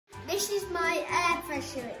this is my air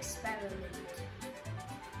pressure experiment.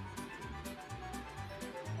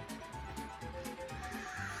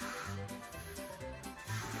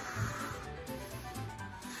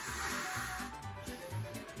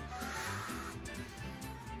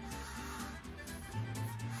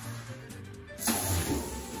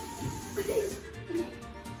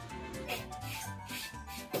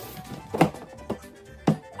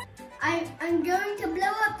 I'm going to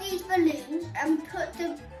blow up these balloons and put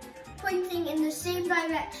them pointing in the same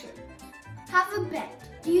direction. Have a bet.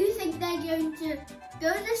 Do you think they're going to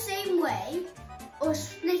go the same way or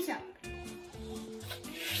split up?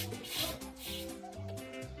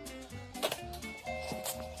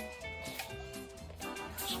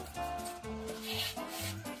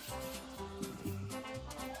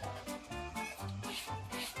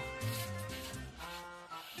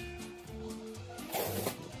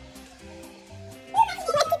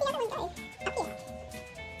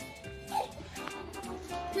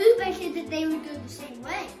 Who betted that they would go the same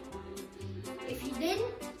way? If you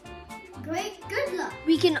didn't, great good luck.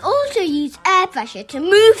 We can also use air pressure to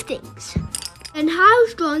move things. And how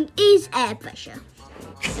strong is air pressure?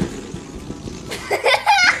 It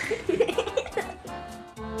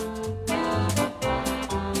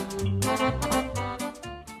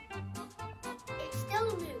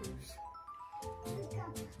still moves. Still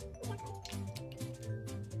going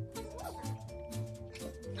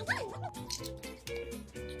double blocks.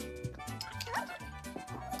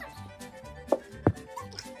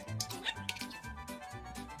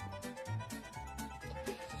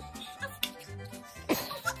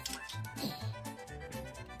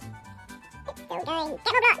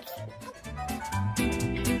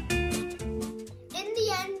 In the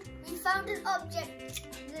end, we found an object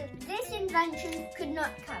that this invention could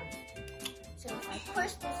not carry. So if I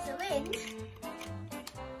push the syringe,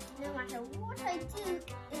 no matter what I do,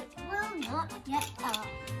 it will not get out.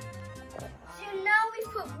 So now we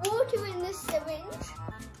put water in the syringe.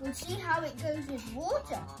 We'll see how it goes with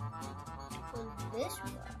water. Will this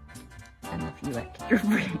work? And a few extra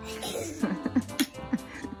bricks.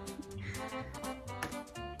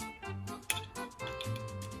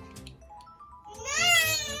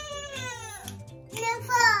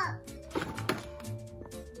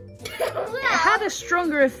 It had a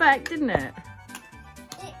stronger effect, didn't it?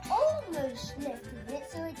 It almost lifted it,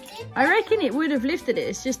 so it did. I reckon it would have lifted it,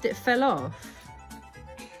 it's just it fell off.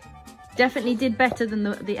 Definitely did better than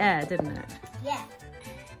the air, didn't it? Yeah.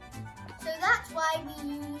 So that's why we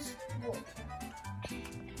use water.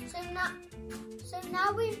 So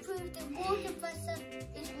now we've proved that water pressure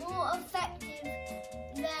is more effective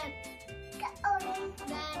than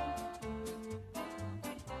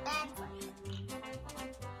air pressure.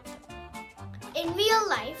 In real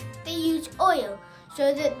life, they use oil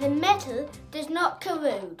so that the metal does not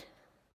corrode.